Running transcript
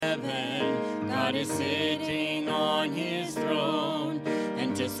God is sitting on his throne,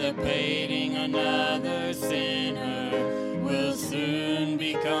 anticipating another sinner will soon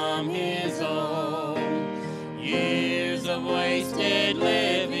become his own. Years of wasted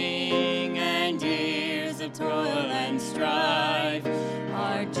living and years of toil and strife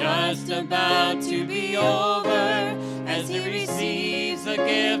are just about to be over as he receives the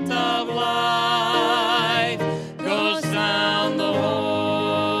gift of life. Go sound the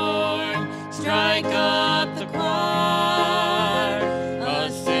horn, strike up the choir. A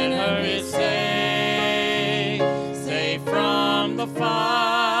sinner is saved from the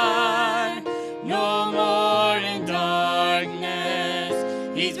fire. No more in darkness,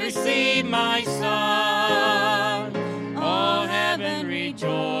 he's received my son. All heaven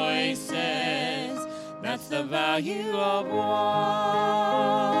rejoices, that's the value of wine.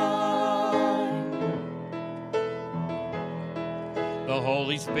 The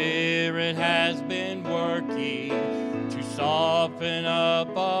Holy Spirit has been working to soften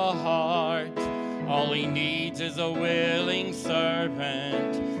up a heart. All he needs is a willing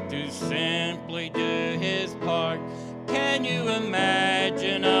servant to simply do his part. Can you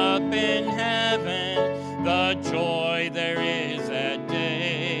imagine up in heaven the joy there is that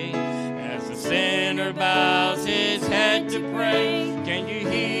day as the sinner bows his head to pray? Can you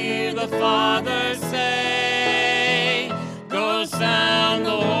hear the Father say, go sound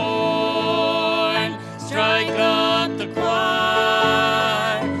the horn, strike up the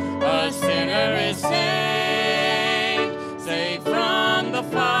choir. A sinner is saved from the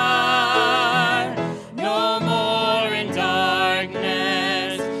fire. No more in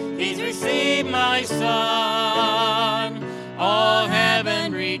darkness, he's received my son. All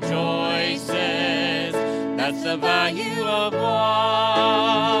heaven rejoices, that's the value of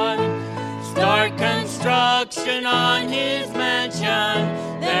one. Start construction on his mansion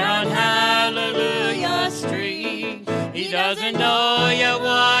there on Hallelujah Street. He doesn't know yet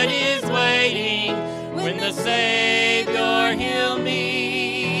what is waiting when the Savior he'll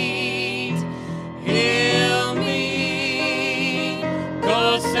meet. He'll meet.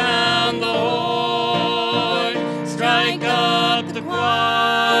 Go sound the horn, strike up the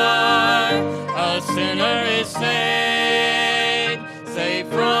choir. A sinner is saved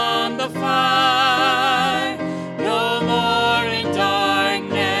from the fire. No more in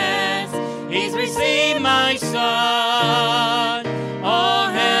darkness, he's received my son. All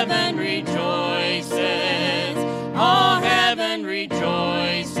heaven rejoices, all heaven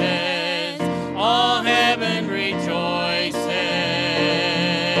rejoices, all heaven rejoices.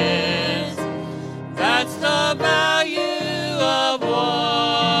 That's the value of one,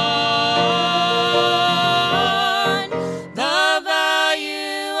 the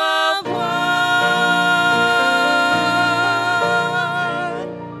value of one.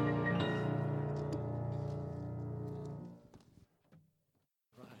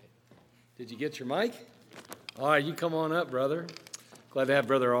 Did you get your mic? All right, you come on up, brother. Glad to have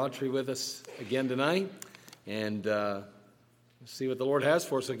Brother Autry with us again tonight. And let's see what the Lord has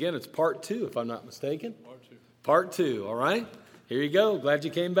for us. Again, it's part 2, if I'm not mistaken. Part 2, all right? Here you go. Glad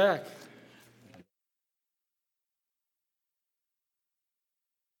you came back.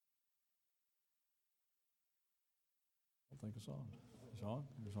 I think it's on. It's on?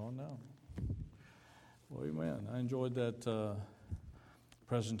 It's on now. Well, amen. I enjoyed that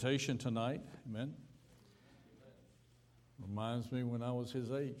presentation tonight. Amen. Reminds me when I was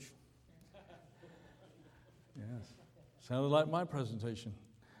his age. Yes. Sounded like my presentation.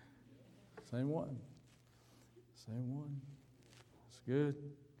 Same one. Same one. It's good.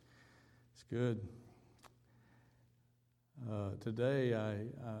 It's good. Today I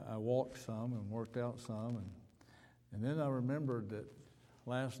walked some and worked out some, and then I remembered that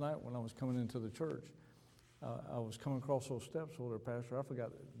last night when I was coming into the church, I was coming across those steps over there, Pastor. I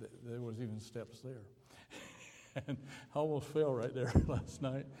forgot that there was even steps there. And I almost fell right there last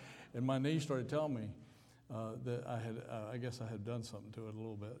night. And my knee started telling me that I guess I had done something to it a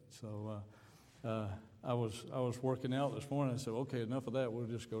little bit. So I was working out this morning. I said, okay, enough of that. We'll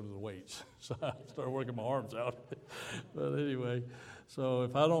just go to the weights. So I started working my arms out. But anyway, so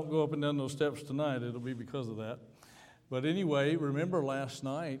if I don't go up and down those steps tonight, it'll be because of that. But anyway, remember last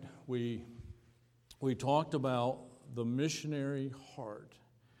night we talked about the missionary heart.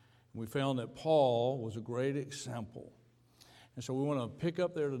 We found that Paul was a great example. And so we want to pick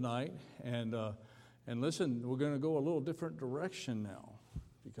up there tonight and listen, we're going to go a little different direction now.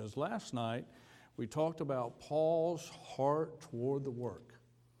 Because last night we talked about Paul's heart toward the work.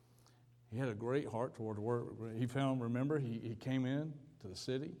 He had a great heart toward the work. He found, remember, he came in to the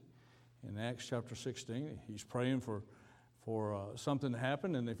city in Acts chapter 16. He's praying for something to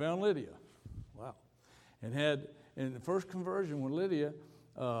happen, and they found Lydia. Wow. And the first conversion with Lydia,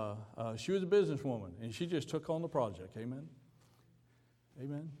 she was a businesswoman, and she just took on the project. Amen?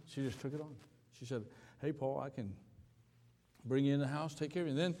 Amen? She just took it on. She said, hey, Paul, I can bring you in the house, take care of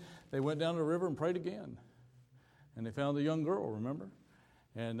you. And then they went down to the river and prayed again. And they found the young girl, remember?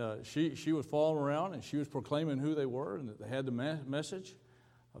 And she was following around, and she was proclaiming who they were and that they had the message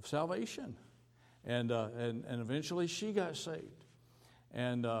of salvation. And eventually she got saved.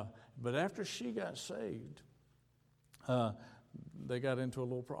 But after she got saved, they got into a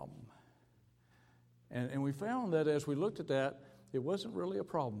little problem. And we found that as we looked at that, it wasn't really a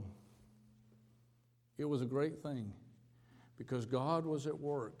problem. It was a great thing because God was at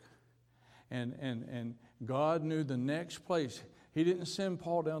work. And God knew the next place. He didn't send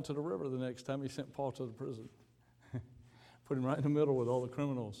Paul down to the river the next time. He sent Paul to the prison. Put him right in the middle with all the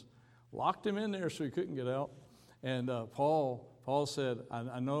criminals. Locked him in there so he couldn't get out. And Paul said,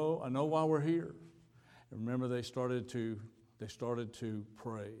 I know why we're here. And remember, they started to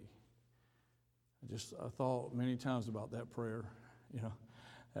pray. I thought many times about that prayer. You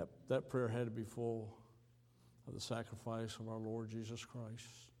know, that prayer had to be full of the sacrifice of our Lord Jesus Christ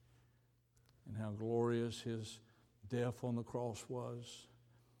and how glorious his death on the cross was,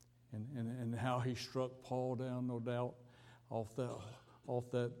 and how he struck Paul down, no doubt, off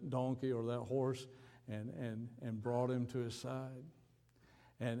that donkey or that horse, and brought him to his side.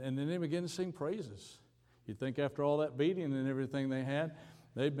 And then they began to sing praises. You'd think after all that beating and everything they had,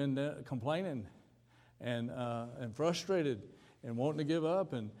 they'd been complaining and frustrated and wanting to give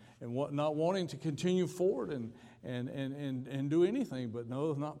up and not wanting to continue forward and do anything. But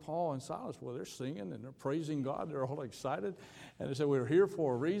no, not Paul and Silas. Well, they're singing and they're praising God. They're all excited. And they said, we're here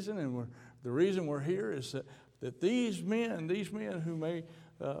for a reason, and the reason we're here is that these men who may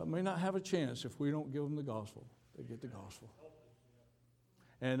not have a chance if we don't give them the gospel, they get the gospel.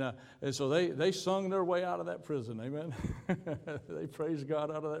 And so they sung their way out of that prison, amen? They praised God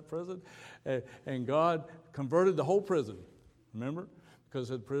out of that prison. And God converted the whole prison, remember? Because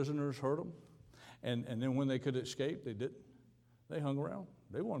the prisoners heard them. And then when they could escape, they didn't. They hung around.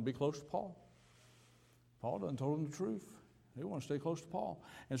 They wanted to be close to Paul. Paul done told them the truth. They want to stay close to Paul.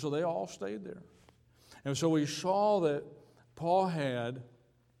 And so they all stayed there. And so we saw that Paul had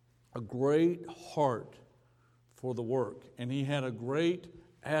a great heart for the work. And he had a great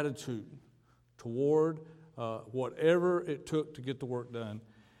attitude toward whatever it took to get the work done.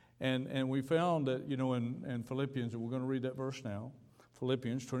 And we found that, in Philippians, and we're going to read that verse now.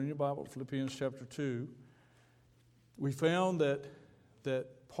 Philippians, turn in your Bible, Philippians chapter 2. We found that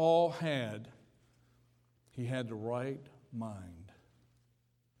Paul had the right mind.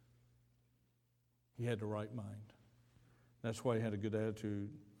 He had the right mind. That's why he had a good attitude.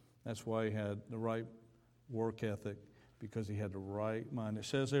 That's why he had the right work ethic, because he had the right mind. It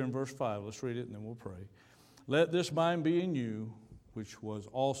says there in verse 5, let's read it and then we'll pray. Let this mind be in you, which was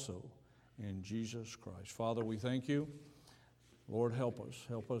also in Jesus Christ. Father, we thank you. Lord, help us.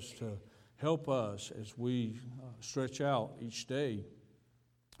 Help us as we stretch out each day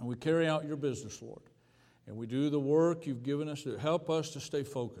and we carry out your business, Lord. And we do the work you've given us to help us to stay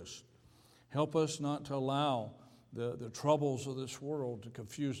focused. Help us not to allow the troubles of this world to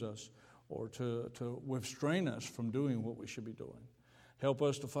confuse us or to restrain us from doing what we should be doing. Help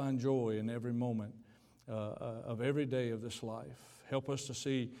us to find joy in every moment of every day of this life. Help us to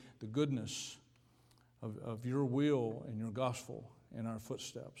see the goodness of your will and your gospel in our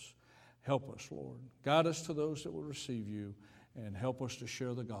footsteps. Help us, Lord. Guide us to those that will receive you, and help us to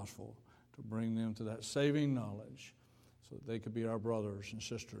share the gospel, to bring them to that saving knowledge so that they could be our brothers and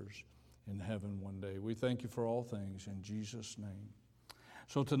sisters in heaven one day. We thank you for all things in Jesus' name.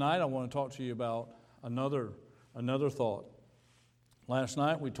 So tonight I want to talk to you about another thought. Last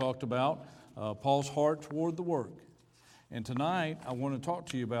night we talked about Paul's heart toward the work. And tonight I want to talk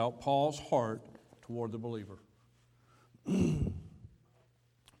to you about Paul's heart toward the believer.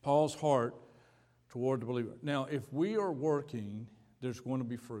 Paul's heart toward the believer. Now, if we are working, there's going to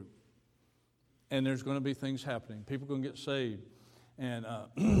be fruit. And there's going to be things happening. People are going to get saved. And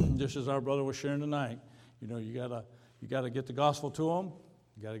just as our brother was sharing tonight, you got to get the gospel to them.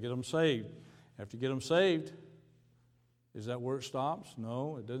 You got to get them saved. After you get them saved, is that where it stops?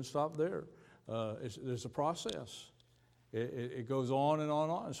 No, it doesn't stop there. There's a process. It goes on and on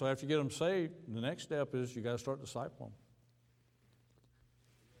and on. So after you get them saved, the next step is you got to start discipling them.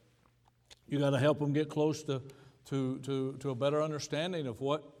 You got to help them get close to a better understanding of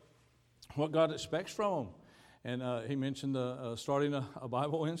what God expects from them. And he mentioned starting a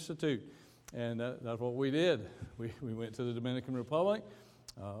Bible Institute, and that's what we did. We went to the Dominican Republic.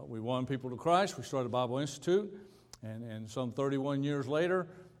 We won people to Christ. We started a Bible Institute, and some 31 years later,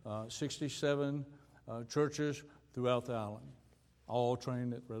 67 churches throughout the island, all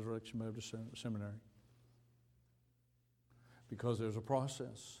trained at Resurrection Baptist Seminary. Because there's a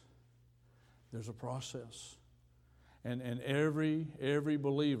process. There's a process. And every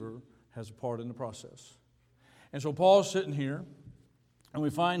believer has a part in the process. And so Paul's sitting here, and we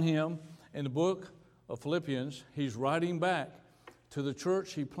find him in the book of Philippians. He's writing back to the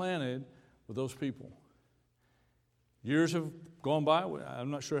church he planted with those people. Years have gone by. I'm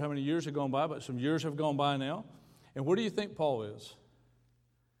not sure how many years have gone by, but some years have gone by now. And where do you think Paul is?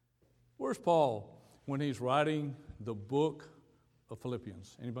 Where's Paul when he's writing the book of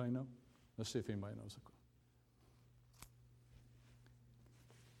Philippians? Anybody know? Let's see if anybody knows.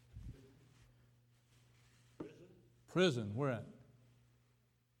 Prison. Where at?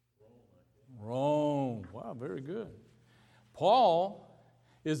 Rome. Wow, very good. Paul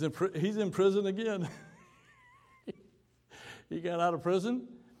he's in prison again. He got out of prison.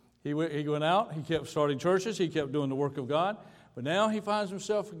 He went out. He kept starting churches. He kept doing the work of God. But now he finds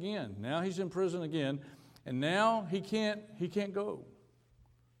himself again. Now he's in prison again, and now he can't go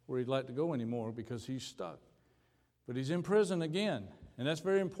where he'd like to go anymore because he's stuck. But he's in prison again, and that's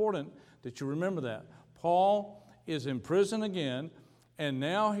very important that you remember that. Paul is in prison again, and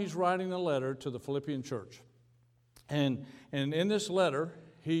now he's writing a letter to the Philippian church. And in this letter,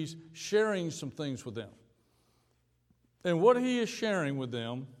 he's sharing some things with them. And what he is sharing with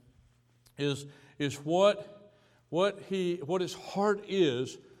them is what his heart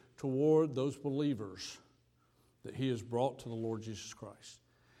is toward those believers that he has brought to the Lord Jesus Christ,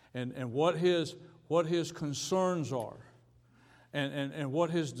 and what his concerns are, and what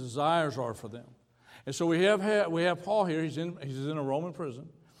his desires are for them. And so we have Paul here. He's in a Roman prison,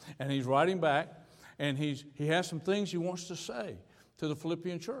 and he's writing back, and he has some things he wants to say to the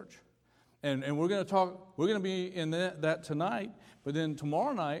Philippian church. And we're going to be in that tonight, but then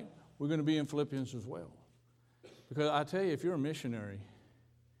tomorrow night, we're going to be in Philippians as well. Because I tell you, if you're a missionary,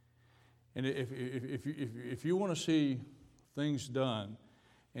 and if you want to see things done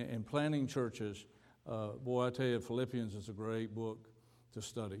in planting churches, boy, I tell you, Philippians is a great book to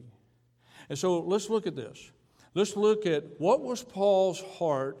study. And so let's look at this. Let's look at what was Paul's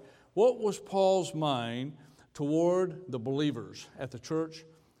heart, what was Paul's mind toward the believers at the church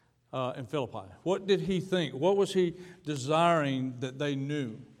in Philippi. What did he think? What was he desiring that they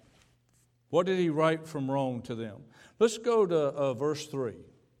knew? What did he write from Rome to them? Let's go to verse 3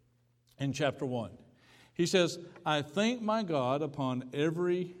 in chapter 1. He says, I thank my God upon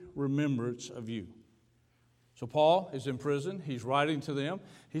every remembrance of you. So Paul is in prison. He's writing to them.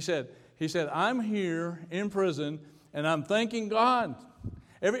 He said, I'm here in prison, and I'm thanking God.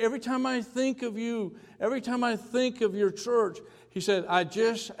 Every time I think of you, every time I think of your church, he said, I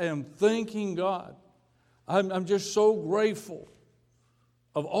just am thanking God. I'm just so grateful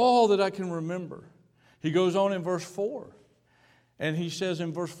of all that I can remember. He goes on in verse 4. And he says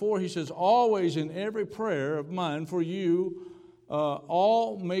in verse 4, he says, always in every prayer of mine for you,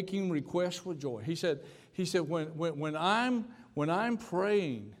 all making requests with joy. He said, when I'm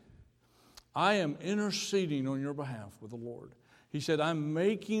praying, I am interceding on your behalf with the Lord. He said, I'm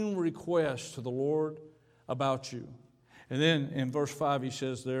making requests to the Lord about you. And then in verse 5 he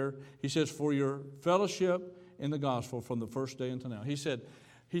says, for your fellowship in the gospel from the first day until now. He said,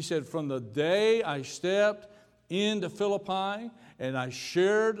 from the day I stepped into Philippi and I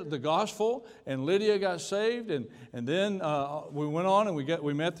shared the gospel and Lydia got saved, and then we went on and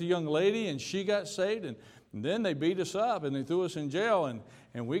we met the young lady and she got saved, and then they beat us up and they threw us in jail,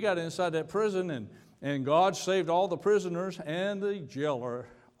 and we got inside that prison, and God saved all the prisoners and the jailer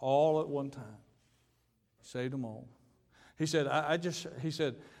all at one time. Saved them all. He said,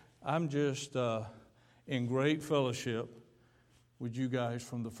 I'm just in great fellowship with you guys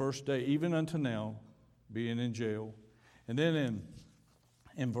from the first day, even unto now, being in jail. And then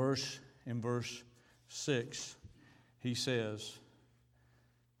in verse 6, he says,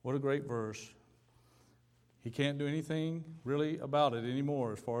 what a great verse. He can't do anything really about it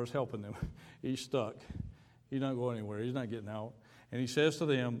anymore as far as helping them. He's stuck. He's not going anywhere. He's not getting out. And he says to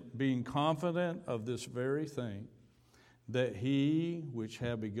them, being confident of this very thing, that he which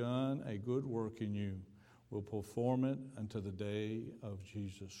have begun a good work in you will perform it unto the day of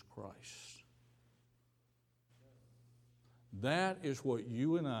Jesus Christ. That is what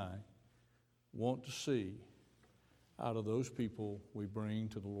you and I want to see out of those people we bring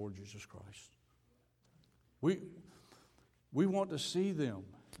to the Lord Jesus Christ. We want to see them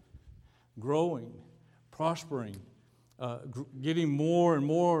growing, prospering, getting more and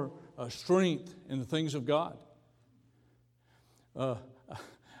more strength in the things of God.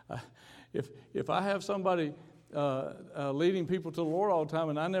 If I have somebody leading people to the Lord all the time,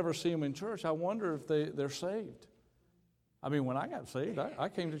 and I never see them in church. I wonder if they're saved. I mean, when I got saved, I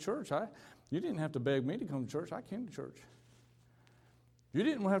came to church. You didn't have to beg me to come to church. I came to church. You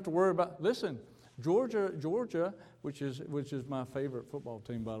didn't have to worry about, listen, Georgia, which is my favorite football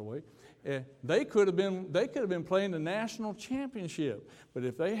team, by the way, they could have been playing the national championship. But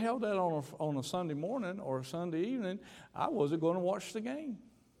if they held that on a Sunday morning or a Sunday evening, I wasn't going to watch the game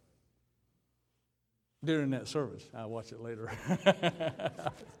during that service. I'll watch it later.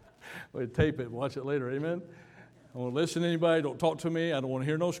 We'll tape it and watch it later. Amen. I don't want to listen to anybody. Don't talk to me. I don't want to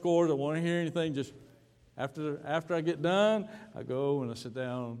hear no scores. I don't want to hear anything. Just after I get done, I go and I sit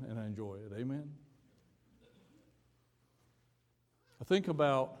down and I enjoy it. Amen. I think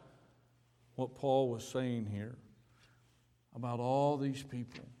about what Paul was saying here about all these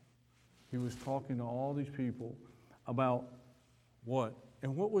people. He was talking to all these people about what?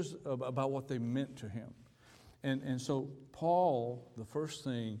 And what was about what they meant to him. And so Paul, the first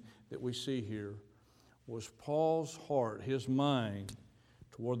thing that we see here was Paul's heart, his mind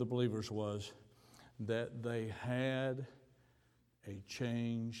toward the believers was that they had a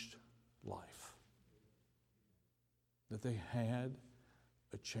changed life. That they had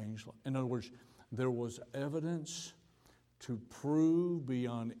a changed life. In other words, there was evidence to prove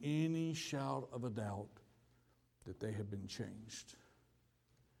beyond any shout of a doubt that they had been changed.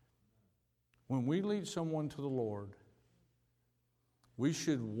 When we lead someone to the Lord, we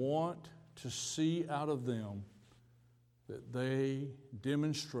should want to see out of them that they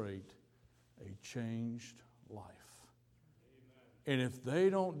demonstrate a changed life. Amen. And if they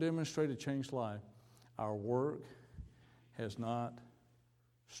don't demonstrate a changed life, our work has not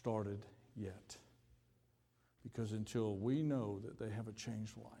started yet. Because until we know that they have a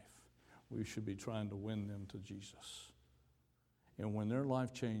changed life, we should be trying to win them to Jesus. And when their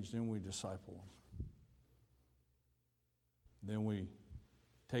life changed, then we disciple them. Then we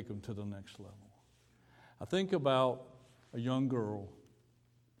take them to the next level. I think about a young girl,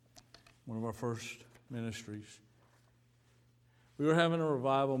 one of our first ministries. We were having a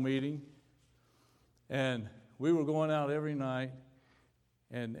revival meeting, and we were going out every night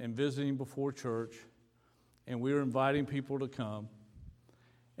and visiting before church, and we were inviting people to come.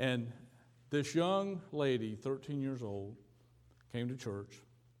 And this young lady, 13 years old, came to church,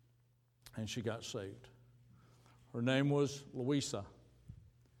 and she got saved. Her name was Louisa.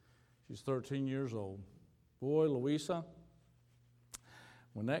 She's 13 years old. Boy, Louisa,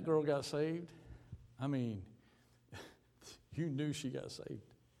 when that girl got saved, I mean, you knew she got saved.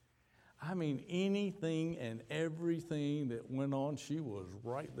 I mean, anything and everything that went on, she was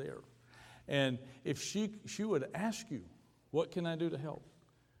right there. And if she would ask you, what can I do to help?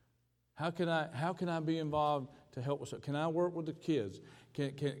 How can I be involved to help with it? Can I work with the kids?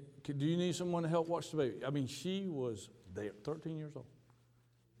 Do you need someone to help watch the baby? I mean, she was there, 13 years old.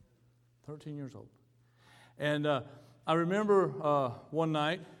 13 years old. And I remember one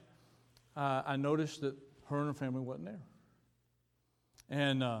night, I noticed that her and her family wasn't there.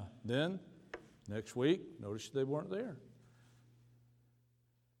 And then, next week, noticed they weren't there.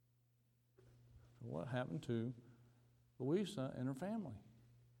 So what happened to Louisa and her family?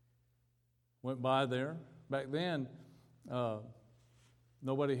 Went by there. Back then,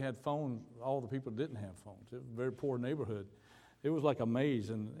 nobody had phones. All the people didn't have phones. It was a very poor neighborhood. It was like a maze,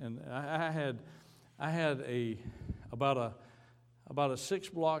 and I had about a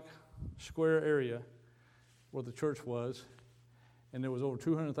 6-block square area where the church was, and there was over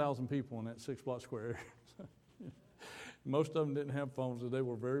 200,000 people in that 6-block square area. Most of them didn't have phones, and they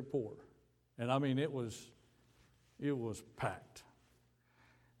were very poor. And I mean, it was packed.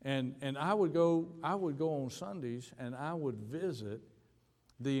 And I would go on Sundays, and I would visit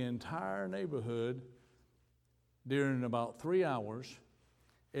the entire neighborhood during about 3 hours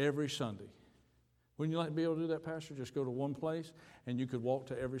every Sunday. Wouldn't you like to be able to do that, Pastor? Just go to one place, and you could walk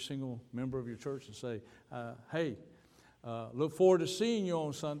to every single member of your church and say, hey, look forward to seeing you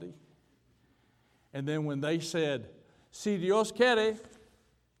on Sunday. And then when they said, si Dios quiere,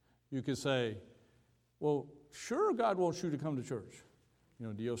 you could say, well, sure, God wants you to come to church. You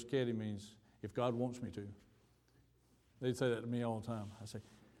know, Dios quiere means if God wants me to. They'd say that to me all the time. I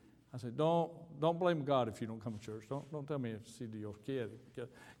say, don't blame God if you don't come to church. Don't tell me si Dios quiere.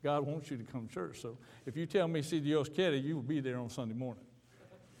 God wants you to come to church. So if you tell me si Dios quiere, you will be there on Sunday morning.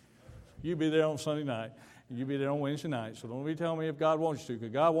 You'll be there on Sunday night, and you'll be there on Wednesday night. So don't be telling me if God wants you to,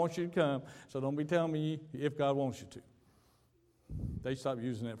 because God wants you to come. So don't be telling me if God wants you to. They stopped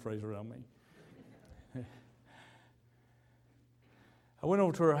using that phrase around me. I went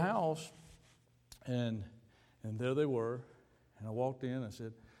over to her house, and there they were. And I walked in. I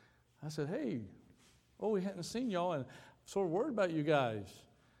said, hey, Oh, we hadn't seen y'all, and I'm sort of worried about you guys.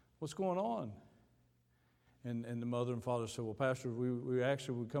 What's going on? And the mother and father said, well, Pastor, we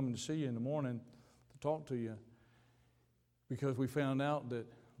actually were coming to see you in the morning to talk to you because we found out that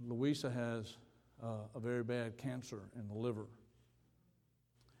Louisa has a very bad cancer in the liver.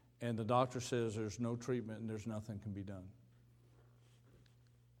 And the doctor says there's no treatment and there's nothing can be done.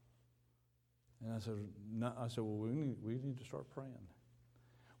 And I said, well, we need to start praying.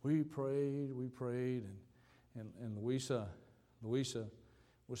 We prayed, and Louisa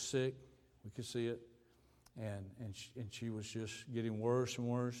was sick. We could see it. And she was just getting worse and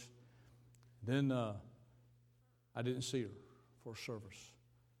worse. Then I didn't see her for service.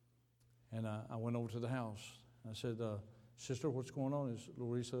 And I went over to the house. I said, Sister, what's going on? Is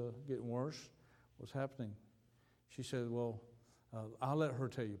Louisa getting worse? What's happening? She said, well, I'll let her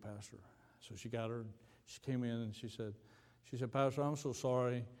tell you, Pastor. So she got her. She came in and she said, Pastor, I'm so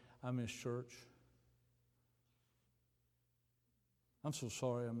sorry I missed church. I'm so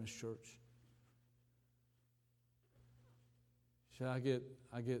sorry I missed church. She said,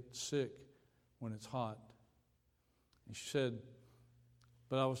 I get sick when it's hot. And she said,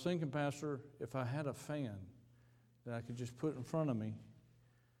 but I was thinking, Pastor, if I had a fan that I could just put in front of me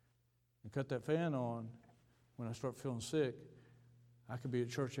and cut that fan on when I start feeling sick, I could be at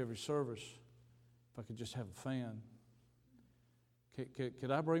church every service if I could just have a fan.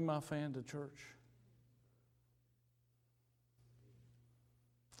 Could I bring my fan to church?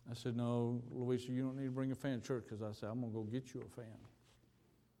 I said, no, Louisa, you don't need to bring a fan to church, because I said, I'm going to go get you a fan.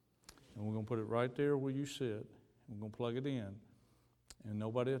 And we're going to put it right there where you sit. We're going to plug it in. And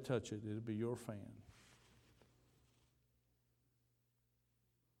nobody will touch it. It'll be your fan.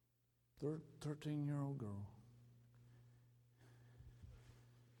 13-year-old girl.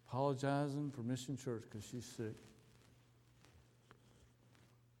 Apologizing for missing church because she's sick.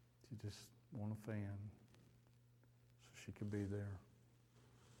 She just want a fan so she could be there.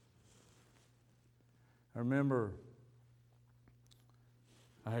 I remember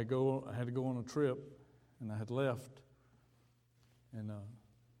I had to go on a trip, and I had left. And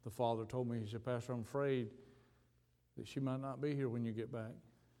the father told me, he said, Pastor, I'm afraid that she might not be here when you get back.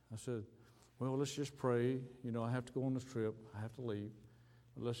 I said, well, let's just pray. You know, I have to go on this trip. I have to leave.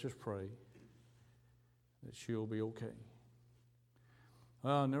 But let's just pray that she'll be okay.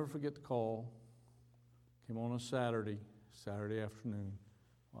 Well, I'll never forget the call. Came on a Saturday afternoon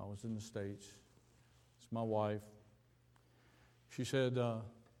while I was in the States. It's my wife. She said, I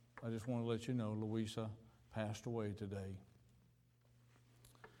just want to let you know Louisa passed away today.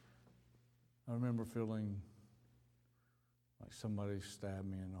 I remember feeling like somebody stabbed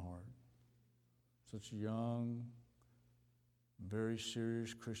me in the heart. Such a young, very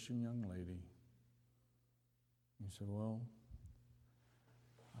serious Christian young lady. He said, well,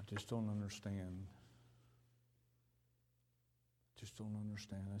 I just don't understand. Just don't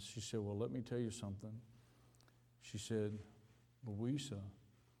understand. And she said, well, let me tell you something. She said, Louisa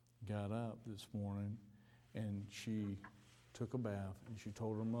got up this morning and she took a bath and she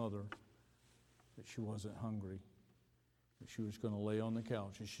told her mother that she wasn't hungry, that she was going to lay on the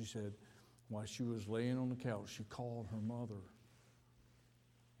couch. And she said, while she was laying on the couch, she called her mother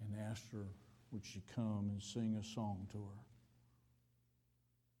and asked her, would she come and sing a song to her?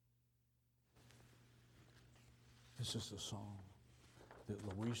 This is the song that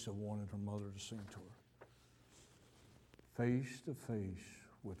Louisa wanted her mother to sing to her. Face to face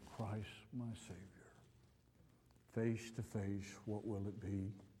with Christ my Savior. Face to face, what will it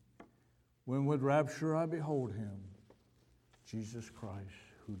be? When with rapture I behold him, Jesus Christ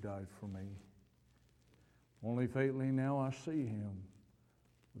who died for me. Only faintly now I see him,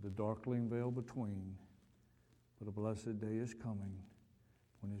 with a darkling veil between. But a blessed day is coming,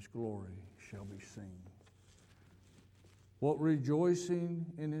 when his glory shall be seen. What rejoicing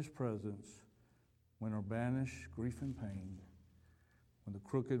in his presence, when are banished grief and pain, when the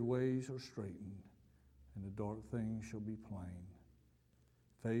crooked ways are straightened, and the dark things shall be plain.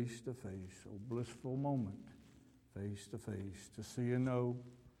 Face to face, oh blissful moment, face to see and know,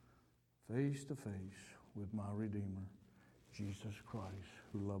 face to face with my Redeemer, Jesus Christ,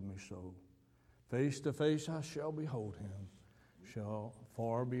 who loved me so. Face to face I shall behold him, shall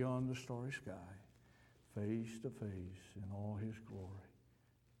far beyond the starry sky, face to face in all his glory,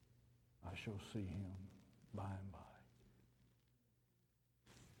 I shall see him by and by.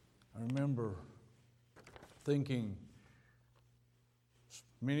 I remember thinking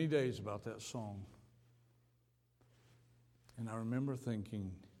many days about that song. And I remember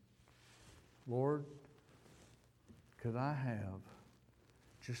thinking, Lord, could I have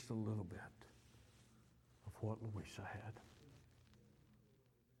just a little bit of what Louisa had?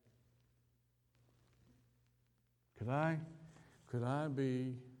 Could I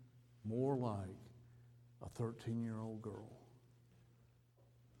be more like a 13-year-old girl?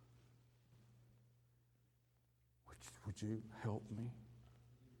 Would you help me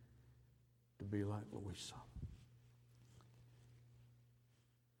to be like Louisa?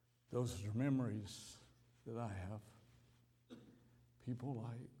 Those are memories that I have. People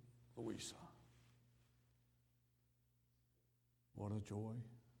like Louisa. What a joy.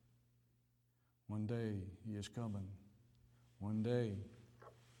 One day he is coming. One day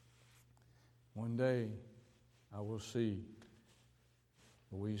I will see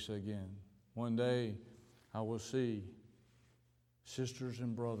Louisa again. One day I will see sisters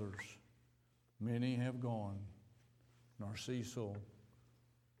and brothers. Many have gone. Narciso.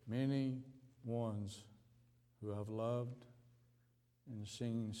 Many ones who have loved and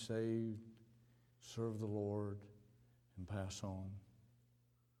seen, saved, serve the Lord, and pass on.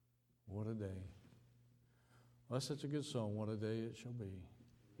 What a day. Well, that's such a good song. What a day it shall be.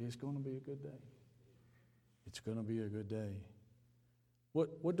 It's going to be a good day. It's going to be a good day.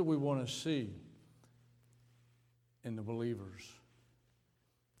 What do we want to see in the believers?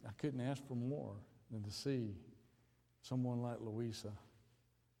 I couldn't ask for more than to see someone like Louisa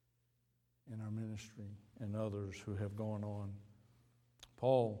in our ministry and others who have gone on.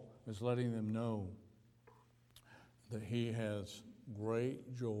 Paul is letting them know that he has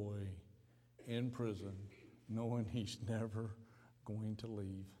great joy in prison, knowing he's never going to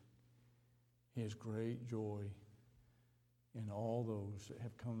leave. He has great joy in all those that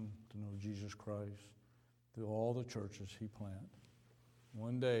have come to know Jesus Christ through all the churches he planted.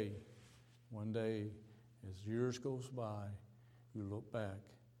 One day, as years goes by, you look back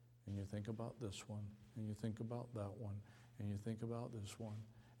and you think about this one, and you think about that one, and you think about this one,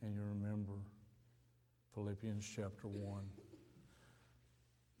 and you remember Philippians chapter 1.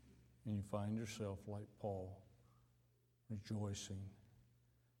 And you find yourself like Paul, rejoicing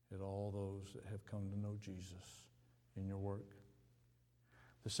at all those that have come to know Jesus in your work.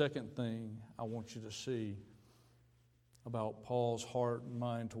 The second thing I want you to see about Paul's heart and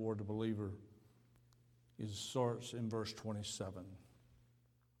mind toward the believer starts in verse 27.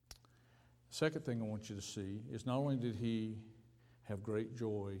 The second thing I want you to see is not only did he have great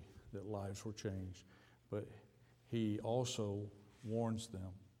joy that lives were changed, but he also warns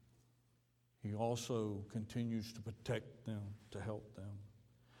them. He also continues to protect them, to help them.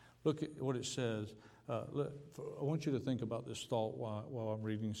 Look at what it says. I want you to think about this thought while I'm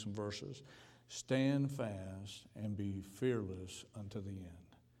reading some verses. Stand fast and be fearless unto the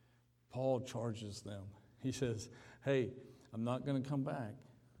end. Paul charges them. He says, hey, I'm not going to come back.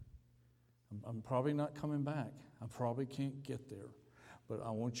 I'm probably not coming back. I probably can't get there. But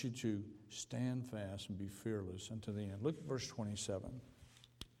I want you to stand fast and be fearless unto the end. Look at verse 27.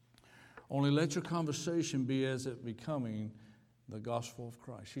 Only let your conversation be as it becoming the gospel of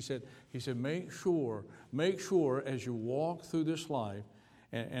Christ. He said, make sure as you walk through this life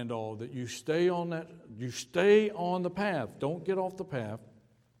and all that you stay on the path. Don't get off the path.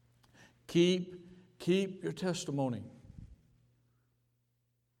 Keep your testimony.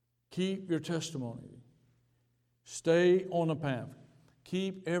 Keep your testimony. Stay on the path.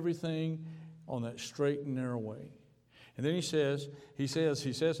 Keep everything on that straight and narrow way. And then he says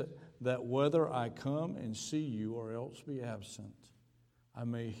it, that whether I come and see you or else be absent, I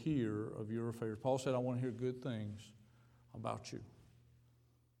may hear of your affairs. Paul said, I want to hear good things about you.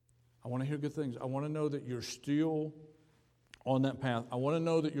 I want to hear good things. I want to know that you're still on that path. I want to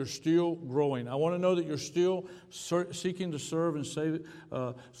know that you're still growing. I want to know that you're still seeking to serve and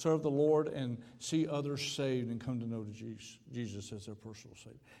serve the Lord and see others saved and come to know Jesus as their personal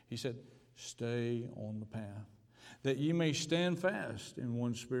Savior. He said, stay on the path, that ye may stand fast in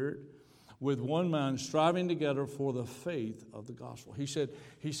one spirit, with one mind, striving together for the faith of the gospel. He said,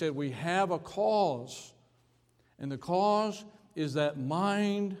 we have a cause, and the cause is that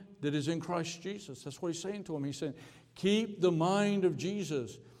mind that is in Christ Jesus. That's what he's saying to him. He's saying, keep the mind of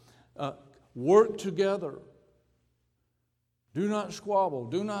Jesus. Work together. Do not squabble.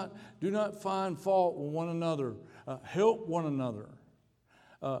 Do not find fault with one another. Help one another.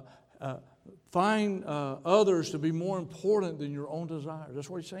 Find others to be more important than your own desires. That's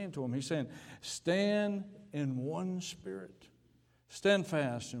what he's saying to him. He's saying, stand in one spirit. Stand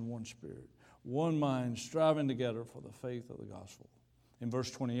fast in one spirit. One mind, striving together for the faith of the gospel. In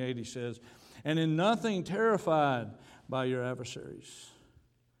verse 28, he says, and in nothing terrified by your adversaries.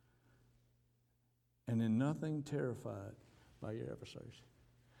 And in nothing terrified by your adversaries.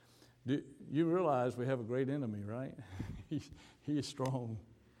 Do you realize we have a great enemy, right? He is strong.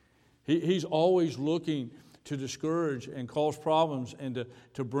 He's always looking to discourage and cause problems and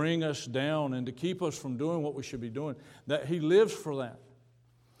to bring us down and to keep us from doing what we should be doing. That He lives for that.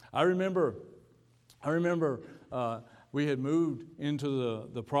 I remember we had moved into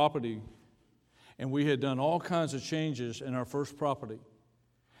the property, and we had done all kinds of changes in our first property.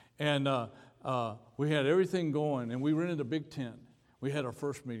 And we had everything going, and we rented a big tent. We had our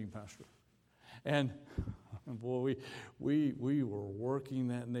first meeting, Pastor. And boy, we were working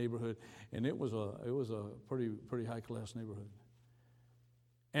that neighborhood, and it was a pretty high class neighborhood.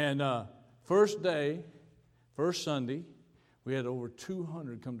 And first day, first Sunday, we had over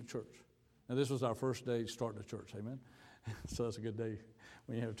 200 come to church. Now this was our first day starting the church, amen. So that's a good day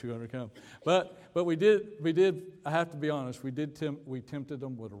when you have 200 come. But we did. I have to be honest. We tempted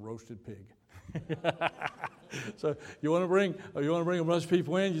them with a roasted pig. So you want to bring a bunch of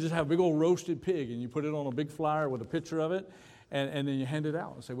people in, you just have a big old roasted pig, and you put it on a big flyer with a picture of it, and then you hand it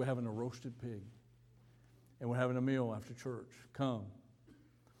out and say, we're having a roasted pig, and we're having a meal after church. Come.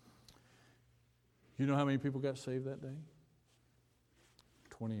 You know how many people got saved that day?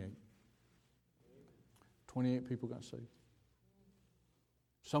 28. 28 people got saved.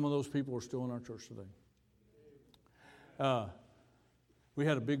 Some of those people are still in our church today. We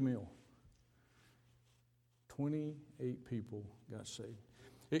had a big meal. 28 people got saved.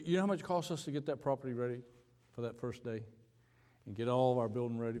 You know how much it cost us to get that property ready for that first day and get all of our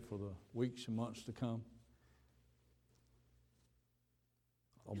building ready for the weeks and months to come?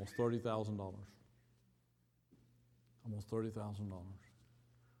 Almost $30,000. Almost $30,000.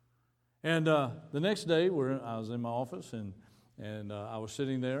 And the next day, I was in my office, and I was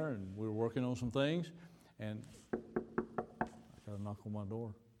sitting there, and we were working on some things, and I got a knock on my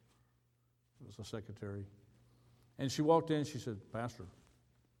door. It was the secretary. And she walked in, she said, Pastor,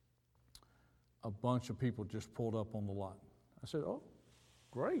 a bunch of people just pulled up on the lot. I said, oh,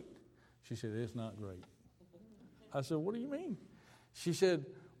 great. She said, it's not great. I said, what do you mean? She said,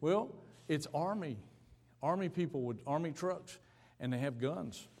 well, it's Army people with Army trucks, and they have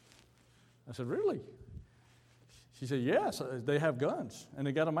guns. I said, really? She said, yes, they have guns, and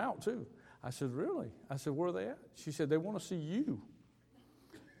they got them out too. I said, really? I said, where are they at? She said, they want to see you.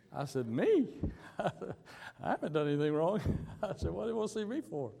 I said, me? I haven't done anything wrong. I said, what do you want to see me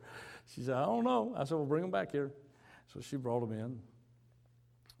for? She said, I don't know. I said, well, bring them back here. So she brought them in.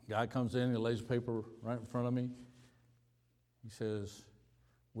 Guy comes in, he lays a paper right in front of me. He says,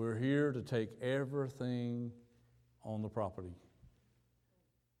 we're here to take everything on the property,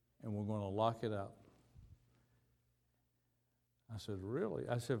 and we're going to lock it out. I said, really?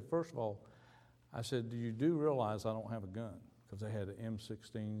 I said, first of all, I said, you do realize I don't have a gun? Because they had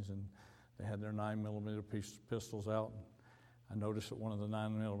M16s and they had their 9mm pistols out. And I noticed that one of the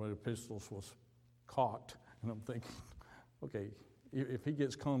 9mm pistols was cocked. And I'm thinking, okay, if he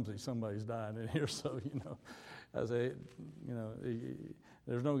gets clumsy, somebody's dying in here. So, I say,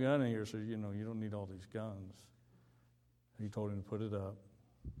 there's no gun in here, so, you don't need all these guns. He told him to put it up.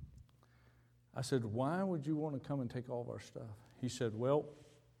 I said, why would you want to come and take all of our stuff? He said, well,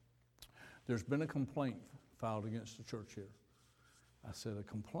 there's been a complaint filed against the church here. I said, a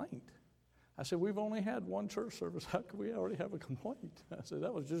complaint? I said, we've only had one church service. How could we already have a complaint? I said,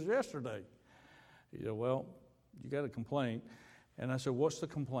 that was just yesterday. He said, well, you got a complaint. And I said, what's the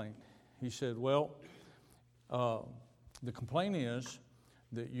complaint? He said, well, the complaint is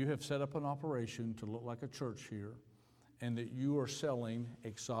that you have set up an operation to look like a church here, and that you are selling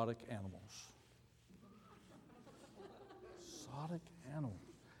exotic animals. Exotic animals.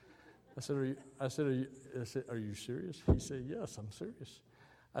 I said, are you serious? He said, yes, I'm serious.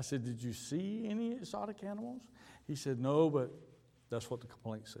 I said, did you see any exotic animals? He said, no, but that's what the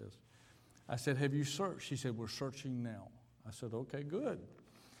complaint says. I said, have you searched? He said, we're searching now. I said, okay, good.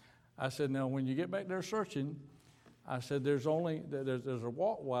 I said, now when you get back there searching, I said, there's a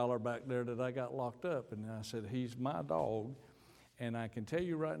Rottweiler back there that I got locked up. And I said, he's my dog. And I can tell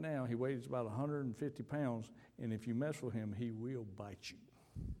you right now, he weighs about 150 pounds. And if you mess with him, he will bite you.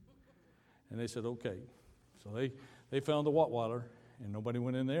 And they said, okay. So they found the Rottweiler, and nobody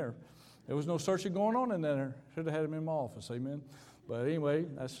went in there. There was no searching going on in there. Should have had him in my office, amen. But anyway,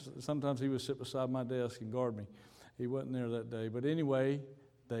 sometimes he would sit beside my desk and guard me. He wasn't there that day. But anyway,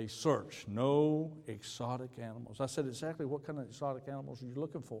 they searched. No exotic animals. I said, exactly what kind of exotic animals are you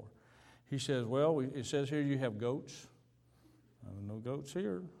looking for? He says, well, it says here you have goats. No goats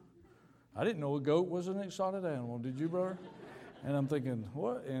here. I didn't know a goat was an exotic animal. Did you, brother? And I'm thinking,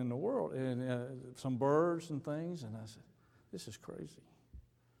 what in the world? And some birds and things. And I said, this is crazy.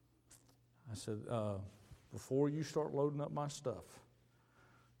 I said, before you start loading up my stuff,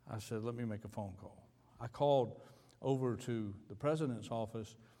 I said, let me make a phone call. I called over to the president's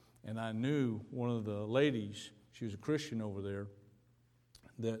office And I knew one of the ladies, she was a Christian over there,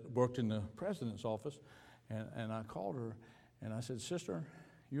 that worked in the president's office. And I called her, and I said, "Sister,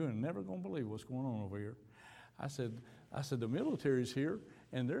 you are never going to believe what's going on over here." I said, the military's here,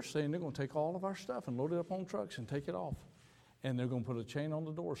 and they're saying they're going to take all of our stuff and load it up on trucks and take it off. And they're going to put a chain on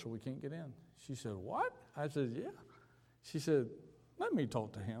the door so we can't get in. She said, "What?" I said, "Yeah." She said, "Let me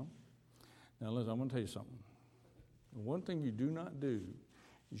talk to him." Now, listen, I'm going to tell you something. The one thing you do not do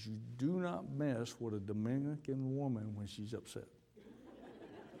is you do not mess with a Dominican woman when she's upset.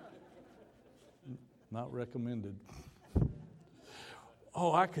 Not recommended.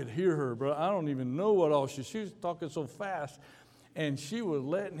 Oh, I could hear her, bro. I don't even know what all she was talking so fast. And she was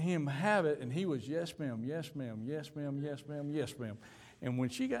letting him have it, and he was, "Yes, ma'am, yes, ma'am, yes, ma'am, yes, ma'am, yes, ma'am." And when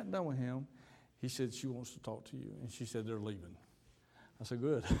she got done with him, he said, "She wants to talk to you." And she said, "They're leaving." I said,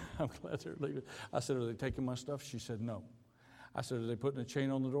 "Good. I'm glad they're leaving." I said, "Are they taking my stuff?" She said, "No." I said, "Are they putting a chain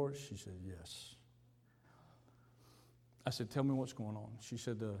on the door?" She said, "Yes." I said, "Tell me what's going on." She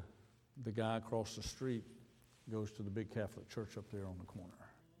said, the guy across the street goes to the big Catholic church up there on the corner.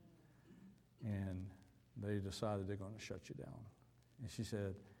 And they decided they're going to shut you down. And she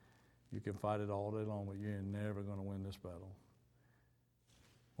said, "You can fight it all day long, but you're never going to win this battle."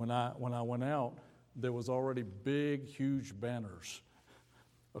 When I went out, there was already big, huge banners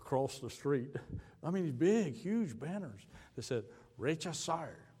across the street. I mean, big, huge banners that said,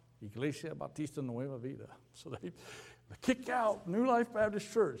 "Rechazar, Iglesia Bautista Nueva Vida." So they kick out New Life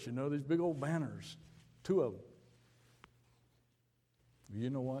Baptist Church, these big old banners, 2 of them. You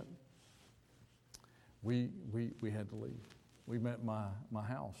know what? We had to leave. We met my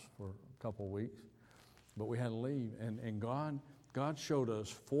house for a couple of weeks, but we had to leave. And God showed us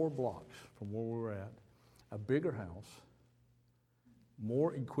 4 blocks from where we were at, a bigger house,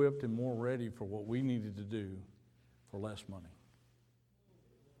 more equipped and more ready for what we needed to do for less money.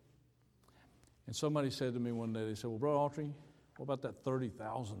 And somebody said to me one day, they said, "Well, Brother Autry, what about that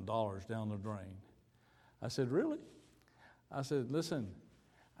 $30,000 down the drain?" I said, "Really?" I said, "Listen,"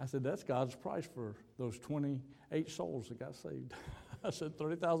 I said, "that's God's price for those 28 souls that got saved." I said,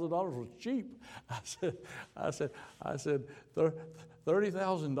 $30,000 was cheap. I said,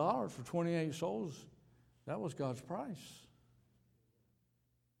 $30,000 for 28 souls, that was God's price.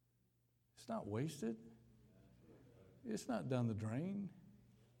 It's not wasted. It's not down the drain.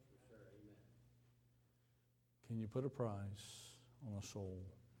 Can you put a price on a soul?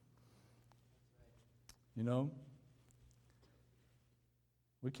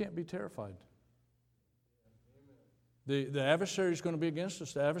 We can't be terrified. The adversary is going to be against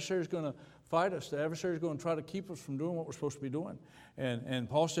us. The adversary is going to fight us. The adversary is going to try to keep us from doing what we're supposed to be doing. And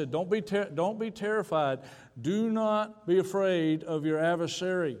Paul said, don't be terrified. Do not be afraid of your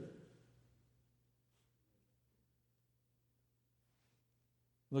adversary.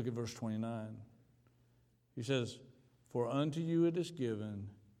 Look at verse 29. He says, "For unto you it is given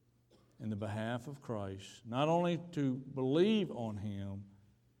in the behalf of Christ, not only to believe on him,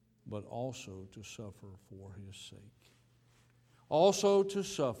 but also to suffer for his sake." Also to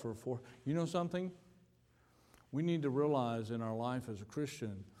suffer for, something? We need to realize in our life as a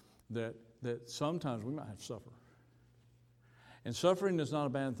Christian that sometimes we might have to suffer. And suffering is not a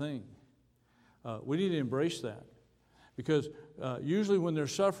bad thing. We need to embrace that. Because usually when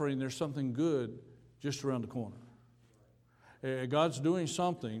there's suffering, there's something good just around the corner. God's doing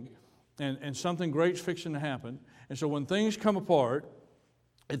something, and something great's fixing to happen. And so when things come apart,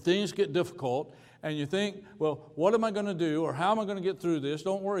 and things get difficult, and you think, well, what am I going to do, or how am I going to get through this?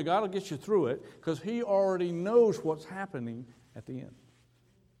 Don't worry, God will get you through it, because He already knows what's happening at the end.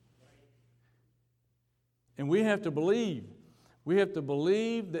 And we have to believe. We have to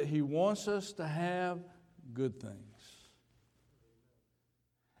believe that He wants us to have good things.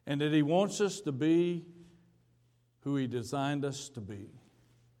 And that He wants us to be who He designed us to be.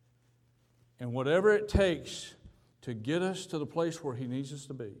 And whatever it takes to get us to the place where He needs us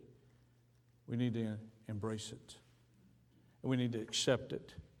to be, we need to embrace it. And we need to accept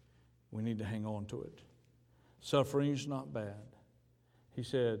it. We need to hang on to it. Suffering is not bad. He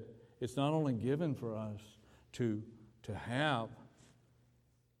said, it's not only given for us to have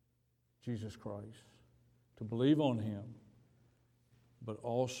Jesus Christ, to believe on Him, but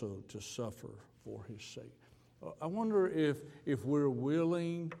also to suffer for His sake. I wonder if we're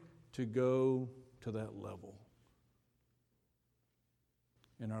willing to go to that level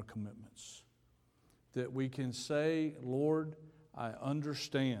in our commitments. That we can say, Lord, I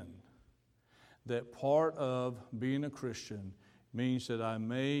understand that part of being a Christian means that I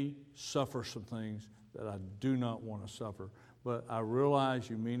may suffer some things that I do not want to suffer, but I realize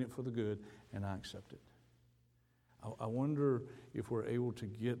you mean it for the good, and I accept it. I wonder if we're able to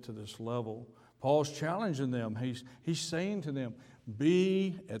get to this level. Paul's challenging them. He's saying to them,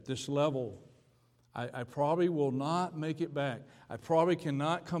 be at this level. I probably will not make it back. I probably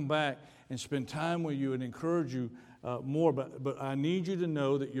cannot come back and spend time with you and encourage you more. But I need you to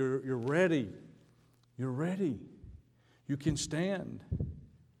know that you're ready. You're ready. You can stand.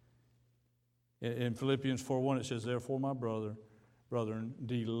 In Philippians 4:1 it says, therefore, my brethren,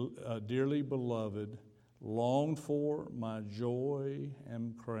 dearly beloved, longed for, my joy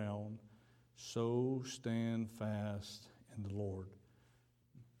and crown, so stand fast in the Lord.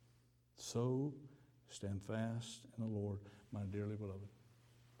 So stand fast in the Lord, my dearly beloved.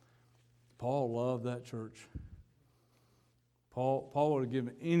 Paul loved that church. Paul would have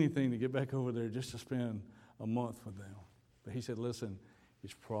given anything to get back over there just to spend a month with them. But he said, listen,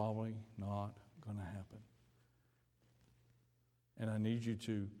 it's probably not going to happen. And I need you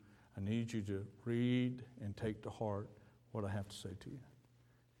to read and take to heart what I have to say to you.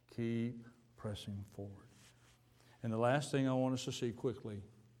 Keep pressing forward. And the last thing I want us to see quickly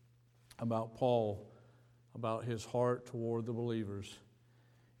about Paul, about his heart toward the believers,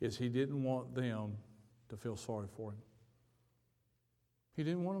 is he didn't want them to feel sorry for him. He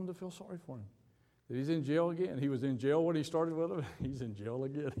didn't want them to feel sorry for him. He's in jail again. He was in jail when he started with them. He's in jail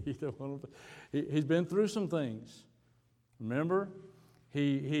again. He's been through some things. Remember,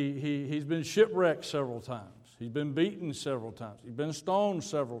 he's been shipwrecked several times. He's been beaten several times. He's been stoned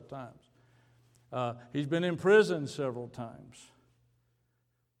several times. He's been in prison several times.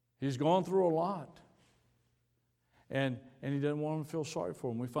 He's gone through a lot. And he doesn't want them to feel sorry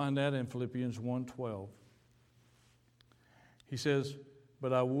for him. We find that in Philippians 1:12. He says,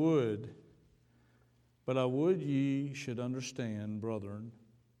 But I would ye should understand, brethren,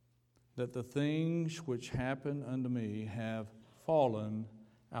 that the things which happen unto me have fallen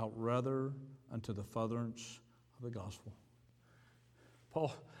out rather unto the furtherance of the gospel.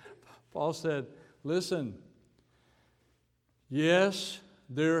 Paul said, listen, yes,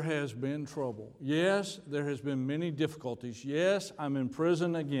 there has been trouble. Yes, there has been many difficulties. Yes, I'm in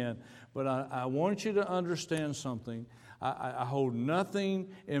prison again. But I want you to understand something. I hold nothing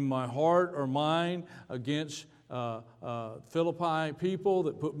in my heart or mind against Philippi people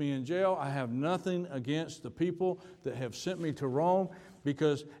that put me in jail. I have nothing against the people that have sent me to Rome,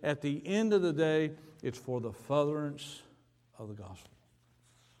 because at the end of the day, it's for the furtherance of the gospel.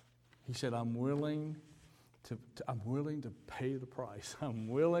 He said, I'm willing to pay the price. I'm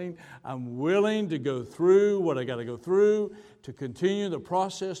willing to go through what I got to go through to continue the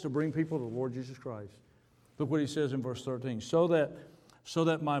process to bring people to the Lord Jesus Christ. Look what he says in verse 13. So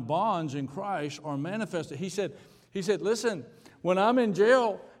that my bonds in Christ are manifested. He said, listen, when I'm in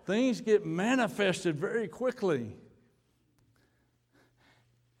jail, things get manifested very quickly.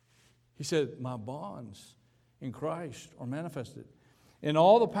 He said, my bonds in Christ are manifested. In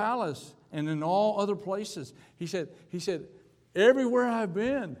all the palace and in all other places. He said, everywhere I've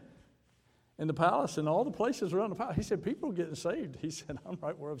been, in the palace and all the places around the palace, he said, people are getting saved. He said, I'm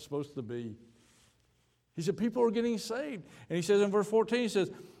right where I'm supposed to be. He said, people are getting saved. And he says in verse 14, he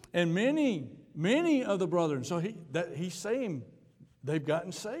says, and many of the brethren, so he's saying they've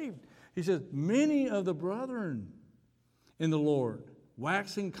gotten saved. He says, many of the brethren in the Lord,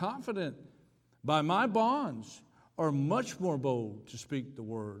 waxing confident by my bonds, are much more bold to speak the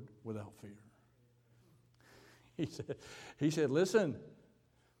word without fear. He said, listen,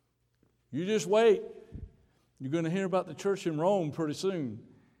 you just wait. You're going to hear about the church in Rome pretty soon,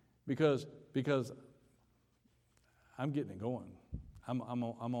 because I'm getting it going. I'm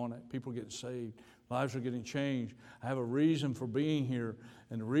on it. People are getting saved. Lives are getting changed. I have a reason for being here,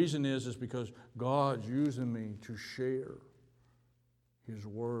 and the reason is because God's using me to share His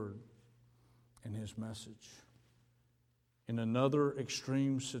word and His message. In another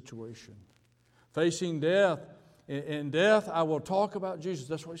extreme situation, facing death. In death, I will talk about Jesus.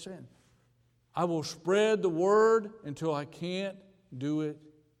 That's what he's saying. I will spread the word until I can't do it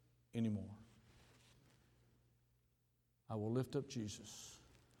anymore. I will lift up Jesus.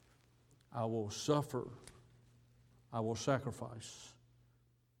 I will suffer. I will sacrifice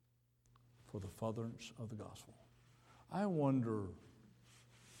for the furtherance of the gospel. I wonder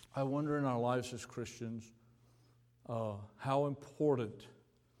in our lives as Christians, how important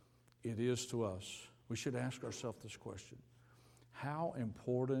it is to us. We should ask ourselves this question. How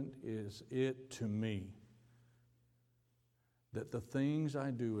important is it to me that the things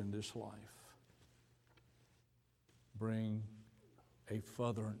I do in this life bring a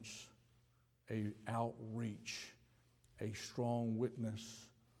furtherance, a outreach, a strong witness,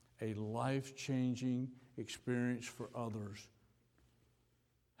 a life-changing experience for others?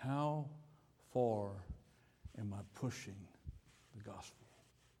 How far am I pushing the gospel?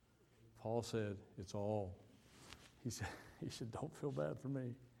 Paul said, it's all. He said, don't feel bad for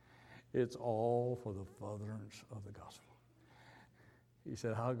me. It's all for the furtherance of the gospel. He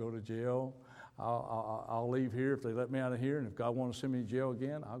said, I'll go to jail. I'll leave here if they let me out of here. And if God wants to send me to jail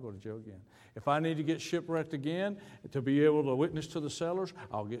again, I'll go to jail again. If I need to get shipwrecked again to be able to witness to the sailors,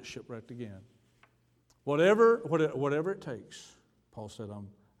 I'll get shipwrecked again. Whatever it takes, Paul said,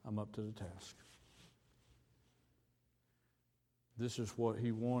 I'm up to the task. This is what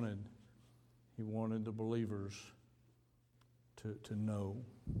he wanted. He wanted the believers to know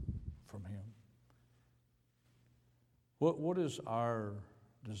from him. What is our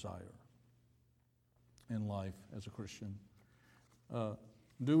desire in life as a Christian?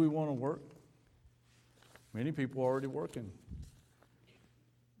 Do we want to work? Many people are already working.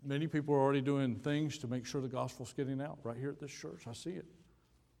 Many people are already doing things to make sure the gospel's getting out right here at this church. I see it.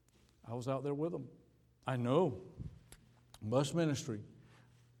 I was out there with them. I know. Bus ministry.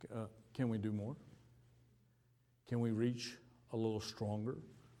 Can we do more? Can we reach a little stronger?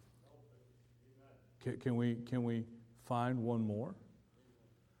 Can we find one more?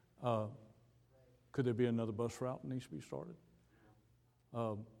 Could there be another bus route that needs to be started?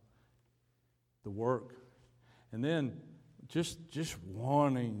 The work. And then just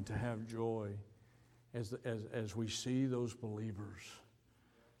wanting to have joy as we see those believers.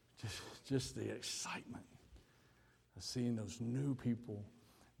 Just the excitement of seeing those new people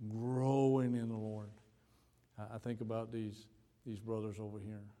growing in the Lord. I think about these brothers over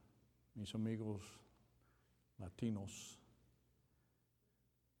here, mis amigos latinos.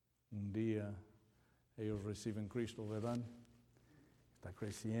 Un día ellos reciben Cristo, ¿verdad? Está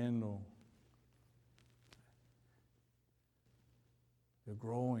creciendo. They're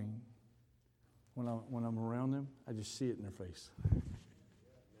growing. When I'm around them, I just see it in their face.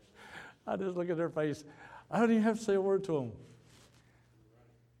 I just look at their face. I don't even have to say a word to them.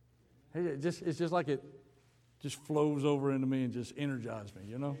 It's just like it just flows over into me and just energizes me,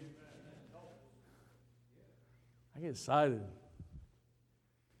 you know? I get excited.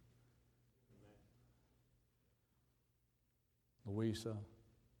 Louisa,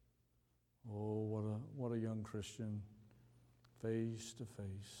 oh, what a young Christian, face to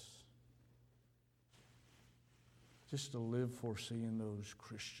face. Just to live for seeing those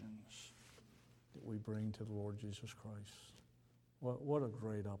Christians that we bring to the Lord Jesus Christ. What a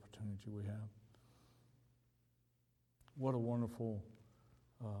great opportunity we have. What a wonderful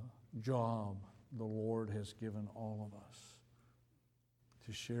job the Lord has given all of us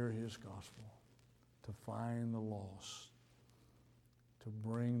to share His gospel, to find the lost, to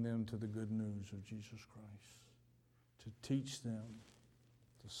bring them to the good news of Jesus Christ, to teach them,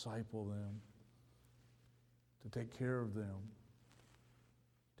 disciple them, to take care of them,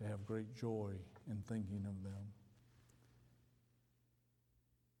 to have great joy in thinking of them.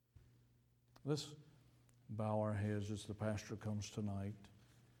 Let's bow our heads as the pastor comes tonight.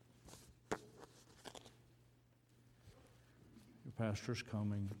 The pastor's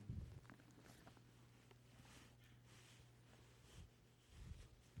coming.